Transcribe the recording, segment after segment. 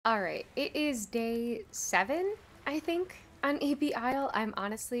Alright, it is day 7, I think, on Eepy Isle. I'm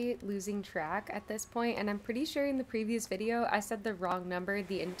honestly losing track at this point, and I'm pretty sure in the previous video I said the wrong number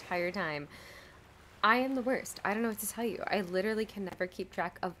the entire time. I am the worst. I don't know what to tell you. I literally can never keep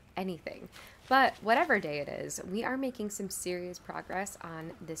track of anything. But whatever day it is, we are making some serious progress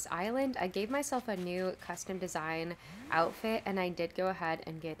on this island. I gave myself a new custom design outfit, and I did go ahead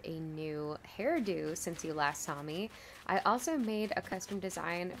and get a new hairdo since you last saw me. I also made a custom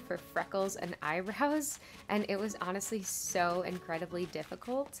design for freckles and eyebrows, and it was honestly so incredibly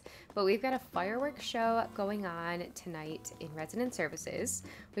difficult. But we've got a fireworks show going on tonight in resident services.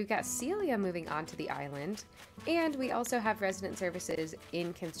 We've got Celia moving on to the island, and we also have resident services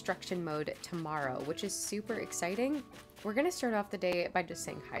in construction mode tomorrow, which is super exciting. We're gonna start off the day by just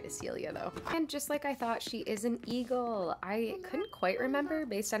saying hi to Celia though. And just like I thought, she is an eagle. I couldn't quite remember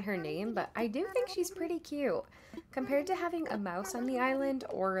based on her name, but I do think she's pretty cute. Compared to having a mouse on the island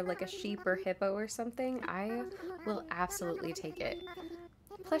or like a sheep or hippo or something, I will absolutely take it.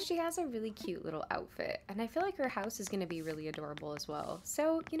 Plus, she has a really cute little outfit, and I feel like her house is going to be really adorable as well.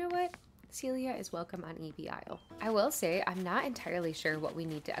 So, you know what? Celia is welcome on Eepy Isle. I will say, I'm not entirely sure what we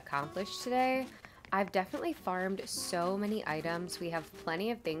need to accomplish today. I've definitely farmed so many items. We have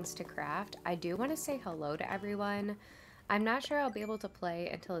plenty of things to craft. I do want to say hello to everyone. I'm not sure I'll be able to play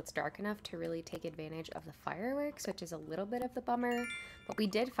until it's dark enough to really take advantage of the fireworks, which is a little bit of the bummer. But we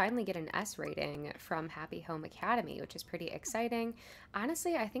did finally get an S rating from Happy Home Academy, which is pretty exciting.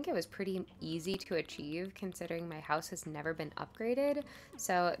 Honestly, I think it was pretty easy to achieve considering my house has never been upgraded.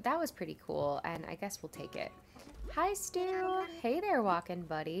 So that was pretty cool, and I guess we'll take it. Hi, Stu. Hey there, walking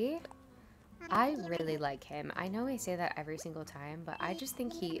buddy. I really like him. I know I say that every single time, but I just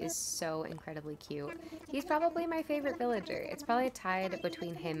think he is so incredibly cute. He's probably my favorite villager. It's probably tied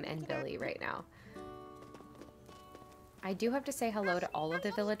between him and Billy right now. I do have to say hello to all of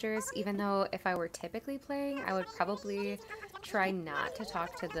the villagers, even though if I were typically playing, I would probably try not to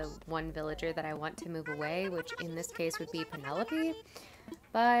talk to the one villager that I want to move away, which in this case would be Penelope.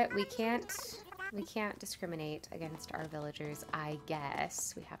 But we can't discriminate against our villagers, I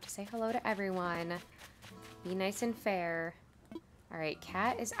guess. We have to say hello to everyone. Be nice and fair. Alright,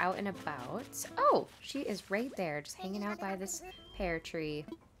 Kat is out and about. Oh, she is right there, just hanging out by this pear tree.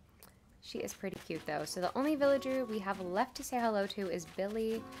 She is pretty cute, though. So the only villager we have left to say hello to is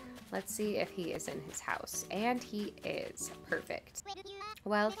Billy. Let's see if he is in his house. And he is. Perfect.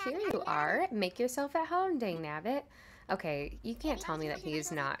 Well, here you are. Make yourself at home, dang nabbit. Okay, you can't tell me that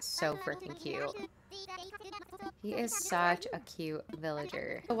he's not so freaking cute. He is such a cute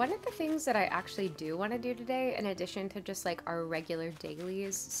villager. One of the things that I actually do want to do today, in addition to just like our regular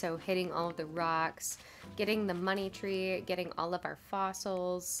dailies, so hitting all of the rocks, getting the money tree, getting all of our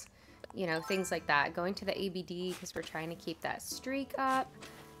fossils, you know, things like that, going to the ABD because we're trying to keep that streak up.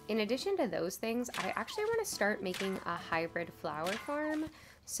 In addition to those things, I actually want to start making a hybrid flower farm.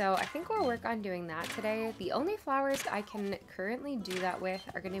 So I think we'll work on doing that today. The only flowers I can currently do that with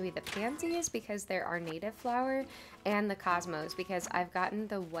are going to be the pansies because they're our native flower, and the cosmos because I've gotten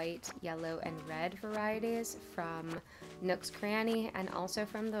the white, yellow, and red varieties from Nook's Cranny and also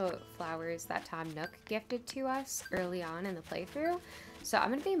from the flowers that Tom Nook gifted to us early on in the playthrough. So I'm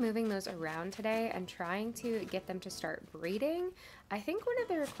going to be moving those around today and trying to get them to start breeding. I think one of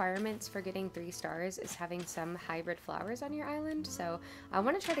the requirements for getting 3 stars is having some hybrid flowers on your island, so I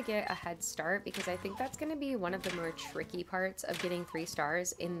want to try to get a head start because I think that's going to be one of the more tricky parts of getting 3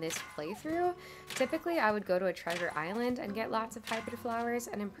 stars in this playthrough. Typically, I would go to a treasure island and get lots of hybrid flowers,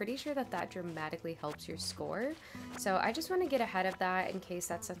 and I'm pretty sure that that dramatically helps your score. So I just want to get ahead of that in case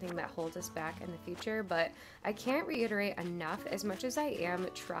that's something that holds us back in the future, but I can't reiterate enough, as much as I am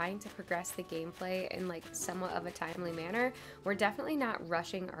trying to progress the gameplay in like somewhat of a timely manner, we're definitely not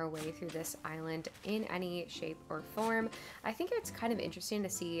rushing our way through this island in any shape or form. I think it's kind of interesting to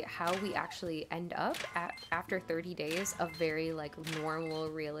see how we actually end up after 30 days of very like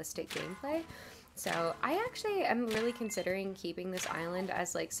normal, realistic gameplay. So I actually am really considering keeping this island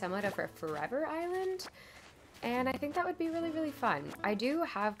as like somewhat of a forever island. And I think that would be really, really fun. I do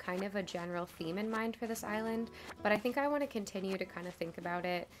have kind of a general theme in mind for this island, but I think I want to continue to kind of think about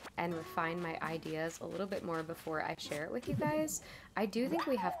it and refine my ideas a little bit more before I share it with you guys. I do think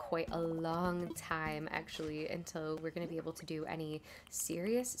we have quite a long time, actually, until we're going to be able to do any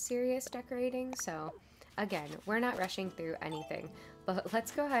serious decorating. So, again, we're not rushing through anything, but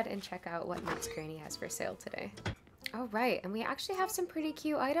let's go ahead and check out what Nook's Cranny has for sale today. All right, and we actually have some pretty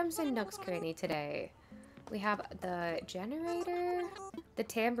cute items in Nook's Cranny today. We have the generator. The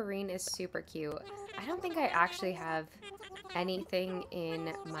tambourine is super cute. I don't think I actually have anything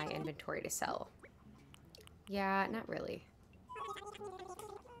in my inventory to sell. Yeah, not really.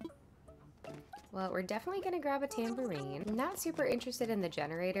 Well, we're definitely going to grab a tambourine. I'm not super interested in the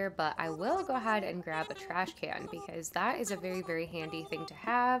generator, but I will go ahead and grab a trash can because that is a very, very handy thing to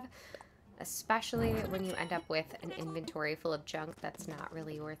have, especially when you end up with an inventory full of junk that's not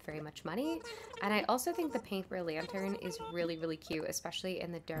really worth very much money. And I also think the paper lantern is really, really cute, especially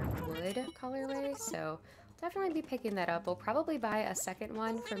in the dark wood colorway, so definitely be picking that up. We'll probably buy a second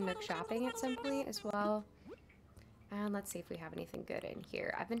one from Nook Shopping at some point as well. And let's see if we have anything good in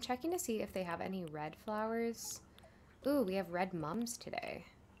here. I've been checking to see if they have any red flowers. Ooh, we have red mums today.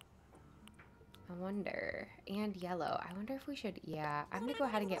 I wonder. And yellow. I wonder if we should... Yeah, I'm going to go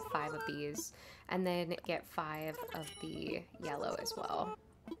ahead and get 5 of these. And then get 5 of the yellow as well.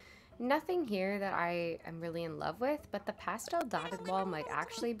 Nothing here that I am really in love with, but the pastel dotted wall might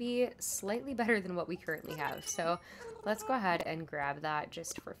actually be slightly better than what we currently have. So let's go ahead and grab that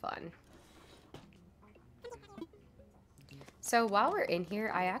just for fun. So while we're in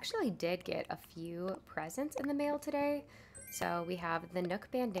here, I actually did get a few presents in the mail today. So we have the Nook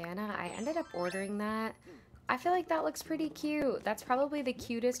bandana. I ended up ordering that. I feel like that looks pretty cute. That's probably the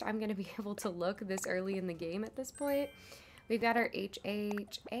cutest I'm going to be able to look this early in the game at this point. We've got our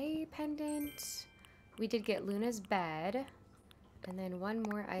HHA pendant. We did get Luna's bed. And then one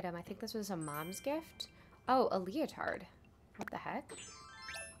more item. I think this was a mom's gift. Oh, a leotard. What the heck?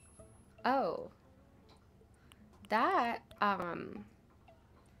 Oh. That,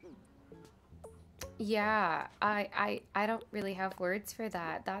 yeah, I don't really have words for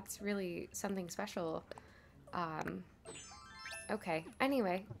that. That's really something special. Okay.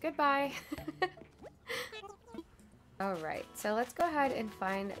 Anyway, goodbye. Alright, so let's go ahead and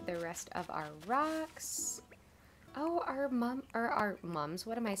find the rest of our rocks. Oh, our mums,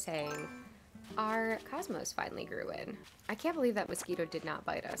 what am I saying? Our cosmos finally grew in. I can't believe that mosquito did not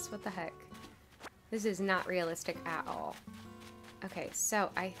bite us. What the heck? This is not realistic at all. Okay, so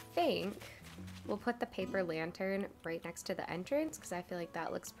I think we'll put the paper lantern right next to the entrance because I feel like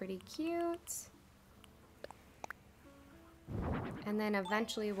that looks pretty cute. And then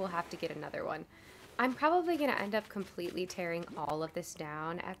eventually we'll have to get another one. I'm probably going to end up completely tearing all of this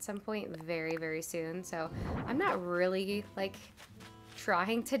down at some point very, very soon. So I'm not really like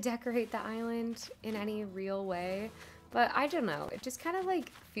trying to decorate the island in any real way. But I don't know, it just kind of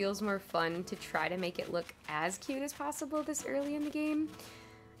like feels more fun to try to make it look as cute as possible this early in the game.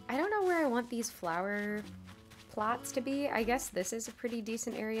 I don't know where I want these flower plots to be. I guess this is a pretty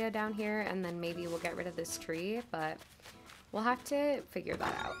decent area down here, and then maybe we'll get rid of this tree, but we'll have to figure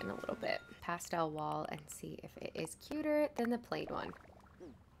that out in a little bit. Pastel wall and see if it is cuter than the plain one.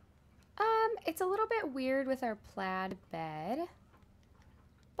 It's a little bit weird with our plaid bed,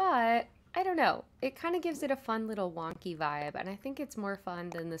 but I don't know. It kind of gives it a fun little wonky vibe, and I think it's more fun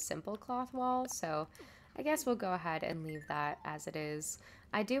than the simple cloth wall, so I guess we'll go ahead and leave that as it is.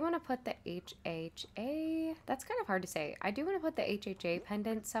 I do want to put the HHA, that's kind of hard to say. I do want to put the HHA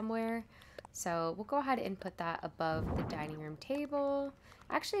pendant somewhere, so we'll go ahead and put that above the dining room table.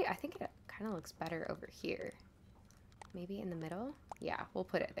 Actually, I think it kind of looks better over here. Maybe in the middle? Yeah, we'll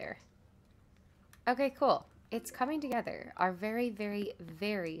put it there. Okay, cool. It's coming together. Our very, very,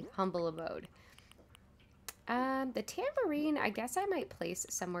 very humble abode. The tambourine, I guess I might place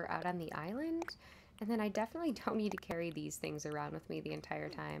somewhere out on the island. And then I definitely don't need to carry these things around with me the entire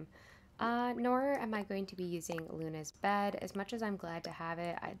time. Nor am I going to be using Luna's bed. As much as I'm glad to have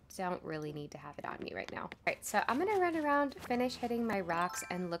it, I don't really need to have it on me right now. Alright, so I'm going to run around, finish hitting my rocks,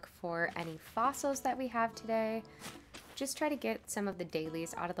 and look for any fossils that we have today. Just try to get some of the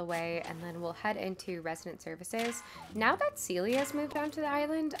dailies out of the way, and then we'll head into resident services. Now that Celia's moved onto the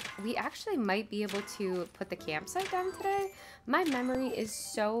island, we actually might be able to put the campsite down today. My memory is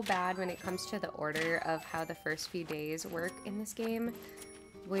so bad when it comes to the order of how the first few days work in this game,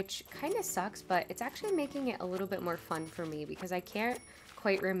 which kind of sucks, but it's actually making it a little bit more fun for me because I can't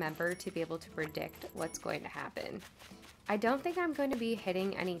quite remember to be able to predict what's going to happen. I don't think I'm going to be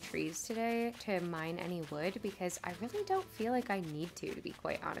hitting any trees today to mine any wood because I really don't feel like I need to be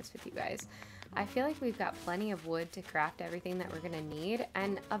quite honest with you guys. I feel like we've got plenty of wood to craft everything that we're going to need,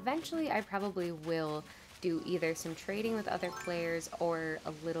 and eventually I probably will do either some trading with other players or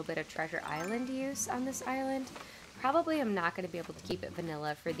a little bit of Treasure Island use on this island. Probably I'm not going to be able to keep it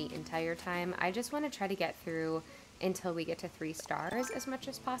vanilla for the entire time. I just want to try to get through until we get to 3 stars as much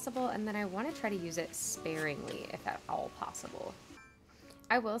as possible, and then I want to try to use it sparingly if at all possible.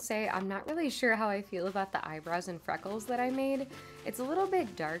 I will say I'm not really sure how I feel about the eyebrows and freckles that I made. It's a little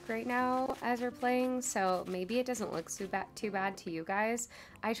bit dark right now as we're playing, so maybe it doesn't look too bad to you guys.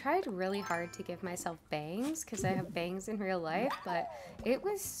 I tried really hard to give myself bangs because I have bangs in real life, but it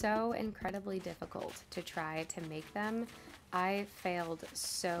was so incredibly difficult to try to make them I failed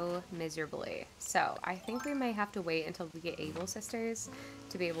so miserably. So I think we may have to wait until we get Able Sisters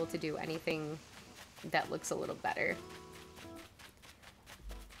to be able to do anything that looks a little better.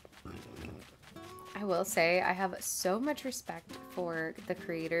 I will say I have so much respect for the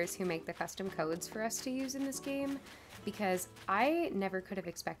creators who make the custom codes for us to use in this game, because I never could have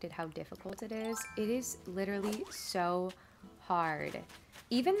expected how difficult it is. It is literally so hard.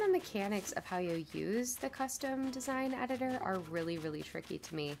 Even the mechanics of how you use the custom design editor are really, really tricky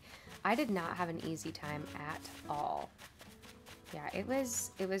to me. I did not have an easy time at all. Yeah, it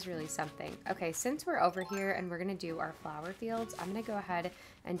was really something. Okay, since we're over here and we're gonna do our flower fields, I'm gonna go ahead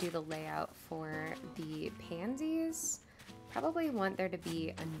and do the layout for the pansies. Probably want there to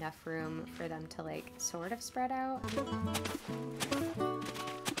be enough room for them to like sort of spread out.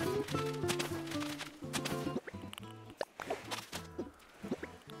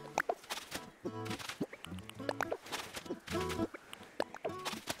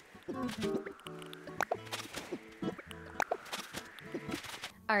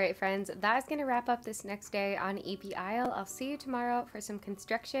 Alright friends, that is going to wrap up this next day on Eepy Isle. I'll see you tomorrow for some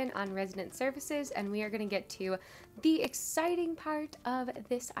construction on resident services, and we are going to get to the exciting part of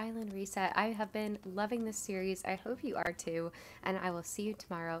this island reset. I have been loving this series. I hope you are too, and I will see you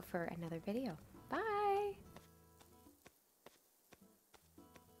tomorrow for another video.